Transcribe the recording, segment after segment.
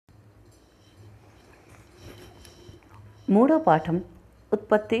మూడో పాఠం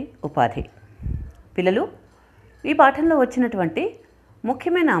ఉత్పత్తి ఉపాధి. పిల్లలు, ఈ పాఠంలో వచ్చినటువంటి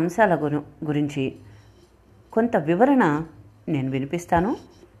ముఖ్యమైన అంశాల గురించి కొంత వివరణ నేను వినిపిస్తాను.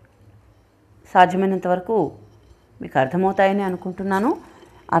 సాధ్యమైనంత వరకు మీకు అర్థమవుతాయని అనుకుంటున్నాను.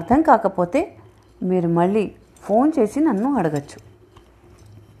 అర్థం కాకపోతే మీరు మళ్ళీ ఫోన్ చేసి నన్ను అడగచ్చు.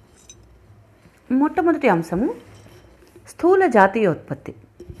 మొట్టమొదటి అంశము స్థూల జాతీయోత్పత్తి.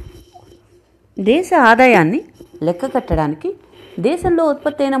 దేశ ఆదాయాన్ని లెక్క కట్టడానికి దేశంలో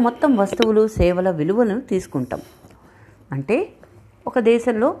ఉత్పత్తి అయిన మొత్తం వస్తువులు, సేవల విలువలను తీసుకుంటాం. అంటే ఒక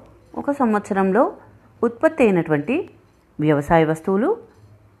దేశంలో ఒక సంవత్సరంలో ఉత్పత్తి అయినటువంటి వ్యవసాయ వస్తువులు,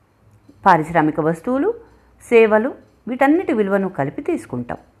 పారిశ్రామిక వస్తువులు, సేవలు, వీటన్నిటి విలువను కలిపి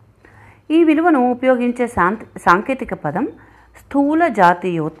తీసుకుంటాం. ఈ విలువను ఉపయోగించే సాంకేతిక పదం స్థూల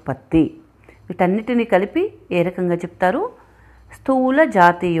జాతీయోత్పత్తి. వీటన్నిటిని కలిపి ఏ రకంగా చెప్తారు? స్థూల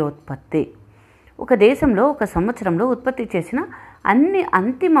జాతీయోత్పత్తి. ఒక దేశంలో ఒక సంవత్సరంలో ఉత్పత్తి చేసిన అన్ని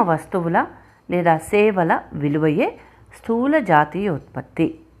అంతిమ వస్తువుల లేదా సేవల విలువయే స్థూల జాతీయోత్పత్తి.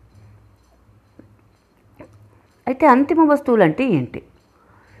 అయితే అంతిమ వస్తువులు అంటే ఏంటి?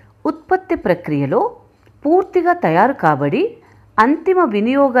 ఉత్పత్తి ప్రక్రియలో పూర్తిగా తయారు కాబడి అంతిమ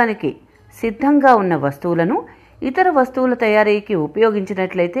వినియోగానికి సిద్ధంగా ఉన్న వస్తువులను ఇతర వస్తువుల తయారీకి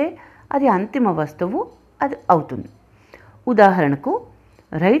ఉపయోగించినట్లయితే అది అంతిమ వస్తువు అది అవుతుంది. ఉదాహరణకు,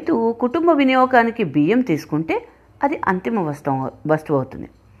 రైతు కుటుంబ వినియోగానికి బియ్యం తీసుకుంటే అది అంతిమ వస్తువు అవుతుంది.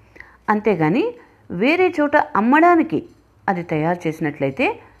 అంతేగాని వేరే చోట అమ్మడానికి అది తయారు చేసినట్లయితే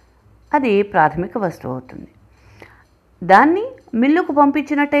అది ప్రాథమిక వస్తువు అవుతుంది. దాన్ని మిల్లుకు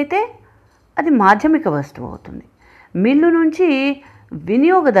పంపించినట్టయితే అది మాధ్యమిక వస్తువు అవుతుంది. మిల్లు నుంచి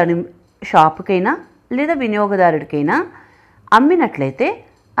వినియోగదారు షాపుకైనా లేదా వినియోగదారుడికైనా అమ్మినట్లయితే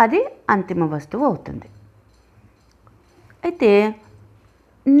అది అంతిమ వస్తువు అవుతుంది. అయితే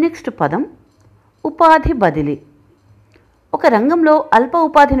నెక్స్ట్ పదం ఉపాధి బదిలీ. ఒక రంగంలో అల్ప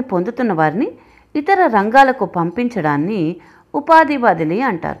ఉపాధిని పొందుతున్న వారిని ఇతర రంగాలకు పంపించడాన్ని ఉపాధి బదిలీ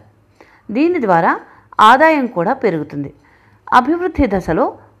అంటారు. దీని ద్వారా ఆదాయం కూడా పెరుగుతుంది. అభివృద్ధి దశలో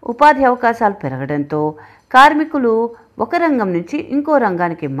ఉపాధి అవకాశాలు పెరగడంతో కార్మికులు ఒక రంగం నుంచి ఇంకో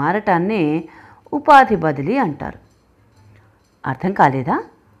రంగానికి మారటాన్నే ఉపాధి బదిలీ అంటారు. అర్థం కాలేదా?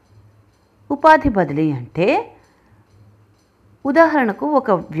 ఉపాధి బదిలీ అంటే ఉదాహరణకు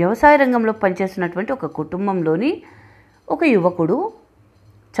ఒక వ్యవసాయ రంగంలో పనిచేస్తున్నటువంటి ఒక కుటుంబంలోని ఒక యువకుడు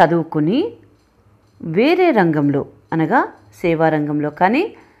చదువుకుని వేరే రంగంలో అనగా సేవా రంగంలో కానీ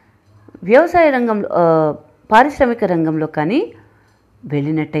వ్యవసాయ రంగంలో పారిశ్రామిక రంగంలో కానీ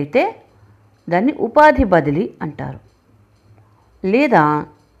వెళ్ళినట్టయితే దాన్ని ఉపాధి బదిలీ అంటారు. లేదా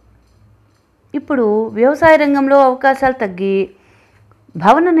ఇప్పుడు వ్యవసాయ రంగంలో అవకాశాలు తగ్గి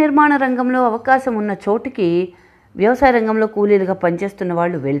భవన నిర్మాణ రంగంలో అవకాశం ఉన్న చోటికి వ్యవసాయ రంగంలో కూలీలుగా పనిచేస్తున్న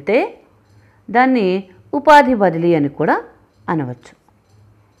వాళ్ళు వెళ్తే దాన్ని ఉపాధి బదిలీ అని కూడా అనవచ్చు.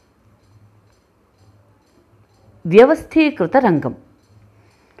 వ్యవస్థీకృత రంగం.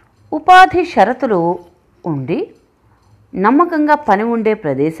 ఉపాధి షరతులు ఉండి నమ్మకంగా పని ఉండే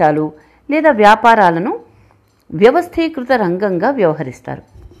ప్రదేశాలు లేదా వ్యాపారాలను వ్యవస్థీకృత రంగంగా వ్యవహరిస్తారు.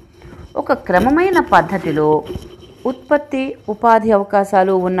 ఒక క్రమమైన పద్ధతిలో ఉత్పత్తి, ఉపాధి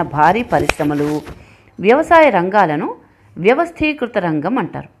అవకాశాలు ఉన్న భారీ పరిశ్రమలు, వ్యవసాయ రంగాలను వ్యవస్థీకృత రంగం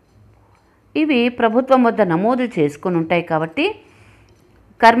అంటారు. ఇవి ప్రభుత్వం వద్ద నమోదు చేసుకుని ఉంటాయి కాబట్టి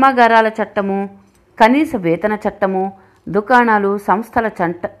కర్మాగారాల చట్టము, కనీస వేతన చట్టము, దుకాణాలు, సంస్థల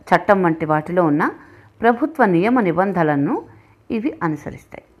చట్టం వంటి వాటిలో ఉన్న ప్రభుత్వ నియమ నిబంధనలను ఇవి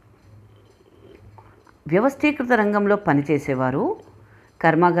అనుసరిస్తాయి. వ్యవస్థీకృత రంగంలో పనిచేసేవారు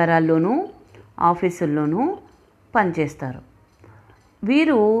కర్మాగారాల్లోనూ ఆఫీసుల్లోనూ పనిచేస్తారు.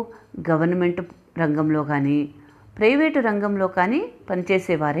 వీరు గవర్నమెంట్ రంగంలో కానీ ప్రైవేటు రంగంలో కానీ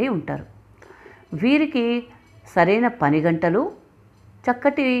పనిచేసేవారే ఉంటారు. వీరికి సరైన పని గంటలు,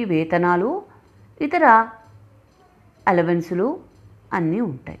 చక్కటి వేతనాలు, ఇతర అలవెన్సులు అన్నీ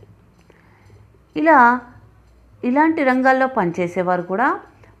ఉంటాయి. ఇలాంటి రంగాల్లో పనిచేసేవారు కూడా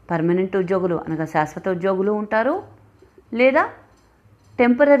పర్మనెంట్ ఉద్యోగులు అనగా శాశ్వత ఉద్యోగులు ఉంటారు, లేదా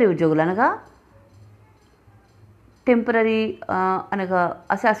టెంపరీ ఉద్యోగులు అనగా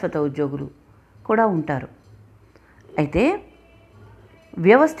అశాశ్వత ఉద్యోగులు కూడా ఉంటారు. అయితే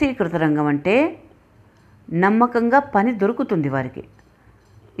వ్యవస్థీకృత రంగం అంటే నమ్మకంగా పని దొరుకుతుంది వారికి.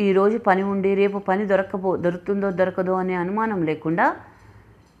 ఈరోజు పని ఉండి రేపు పని దొరుకుతుందో దొరకదో అనే అనుమానం లేకుండా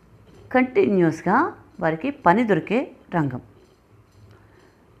కంటిన్యూస్గా వారికి పని దొరికే రంగం.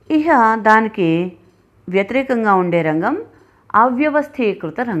 ఇక దానికి వ్యతిరేకంగా ఉండే రంగం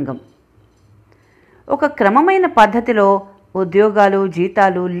అవ్యవస్థీకృత రంగం. ఒక క్రమమైన పద్ధతిలో ఉద్యోగాలు,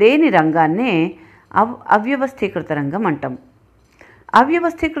 జీతాలు లేని రంగాన్నే అవ్యవస్థీకృత రంగం అంటాం.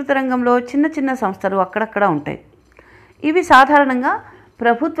 అవ్యవస్థీకృత రంగంలో చిన్న చిన్న సంస్థలు అక్కడక్కడ ఉంటాయి. ఇవి సాధారణంగా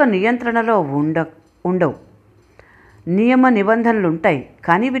ప్రభుత్వ నియంత్రణలో ఉండవు. నియమ నిబంధనలు ఉంటాయి,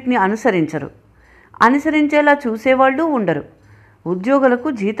 కానీ వీటిని అనుసరించరు. అనుసరించేలా చూసేవాళ్ళు ఉండరు. ఉద్యోగులకు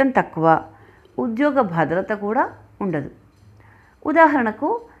జీతం తక్కువ, ఉద్యోగ భద్రత కూడా ఉండదు. ఉదాహరణకు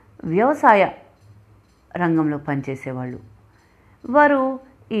వ్యవసాయ రంగంలో పనిచేసేవాళ్ళు, వారు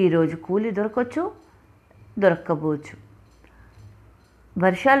ఈరోజు కూలి దొరకవచ్చు, దొరక్కపోవచ్చు.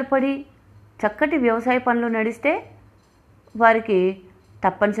 వర్షాలు పడి చక్కటి వ్యవసాయ పనులు నడిస్తే వారికి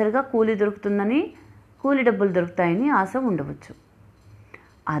తప్పనిసరిగా కూలి దొరుకుతుందని, కూలి డబ్బులు దొరుకుతాయని ఆశ ఉండవచ్చు.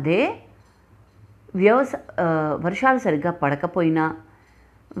 అదే వర్షాలు సరిగ్గా పడకపోయినా,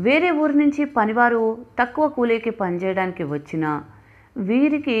 వేరే ఊరి నుంచి పనివారు తక్కువ కూలీకి పనిచేయడానికి వచ్చినా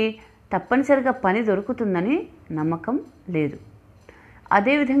వీరికి తప్పనిసరిగా పని దొరుకుతుందని నమ్మకం లేదు.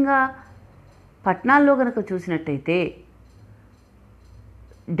 అదేవిధంగా పట్టణాల్లో కనుక చూసినట్టయితే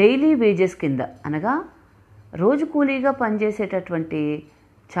డైలీ వేజెస్ కింద, అనగా రోజు కూలీగా పనిచేసేటటువంటి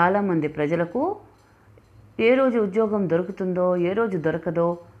చాలామంది ప్రజలకు ఏ రోజు ఉద్యోగం దొరుకుతుందో ఏ రోజు దొరకదో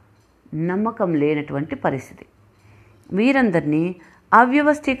నమ్మకం లేనటువంటి పరిస్థితి. వీరందరినీ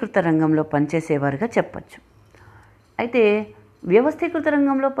అవ్యవస్థీకృత రంగంలో పనిచేసేవారుగా చెప్పచ్చు. అయితే వ్యవస్థీకృత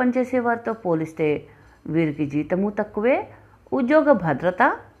రంగంలో పనిచేసేవారితో పోలిస్తే వీరికి జీతము తక్కువే, ఉద్యోగ భద్రత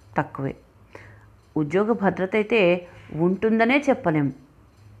తక్కువే. ఉద్యోగ భద్రత అయితే ఉంటుందనే చెప్పలేం.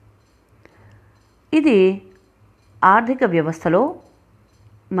 ఇది ఆర్థిక వ్యవస్థలో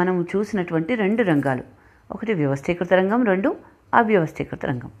మనం చూసినటువంటి రెండు రంగాలు. ఒకటి వ్యవస్థీకృత రంగం, రెండు అవ్యవస్థీకృత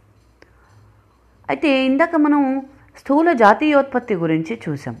రంగం. అయితే ఇందాక మనం స్థూల జాతీయోత్పత్తి గురించి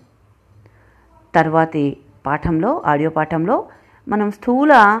చూసాం. తర్వాతి పాఠంలో, ఆడియో పాఠంలో మనం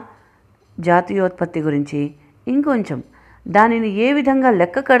స్థూల జాతీయోత్పత్తి గురించి ఇంకొంచెం దానిని ఏ విధంగా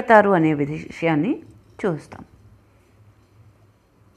లెక్క కడతారు అనే విషయాన్ని చూస్తాం.